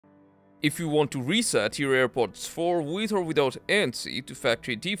If you want to reset your AirPods 4 with or without ANC to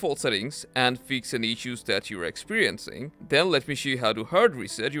factory default settings and fix any issues that you're experiencing, then let me show you how to hard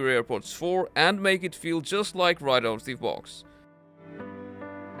reset your AirPods 4 and make it feel just like right out of the box.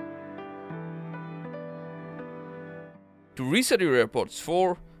 To reset your AirPods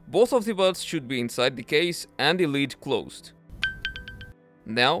 4, both of the buds should be inside the case and the lid closed.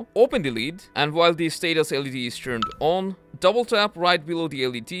 Now, open the lid, and while the status LED is turned on, double tap right below the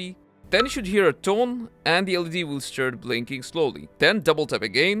LED. Then you should hear a tone and the LED will start blinking slowly. Then double tap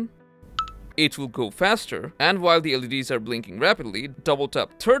again. It will go faster, and while the LEDs are blinking rapidly, double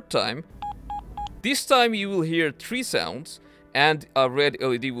tap third time. This time you will hear 3 sounds and a red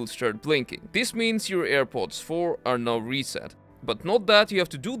LED will start blinking. This means your AirPods 4 are now reset. But note that you have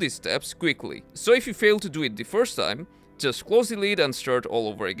to do these steps quickly. So if you fail to do it the first time, just close the lid and start all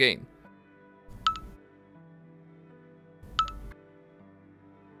over again.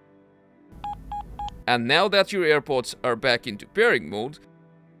 And now that your AirPods are back into pairing mode,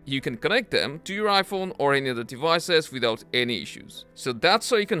 you can connect them to your iPhone or any other devices without any issues. So that's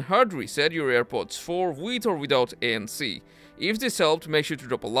how you can hard reset your AirPods 4 with or without ANC. If this helped, make sure to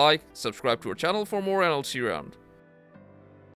drop a like, subscribe to our channel for more, and I'll see you around.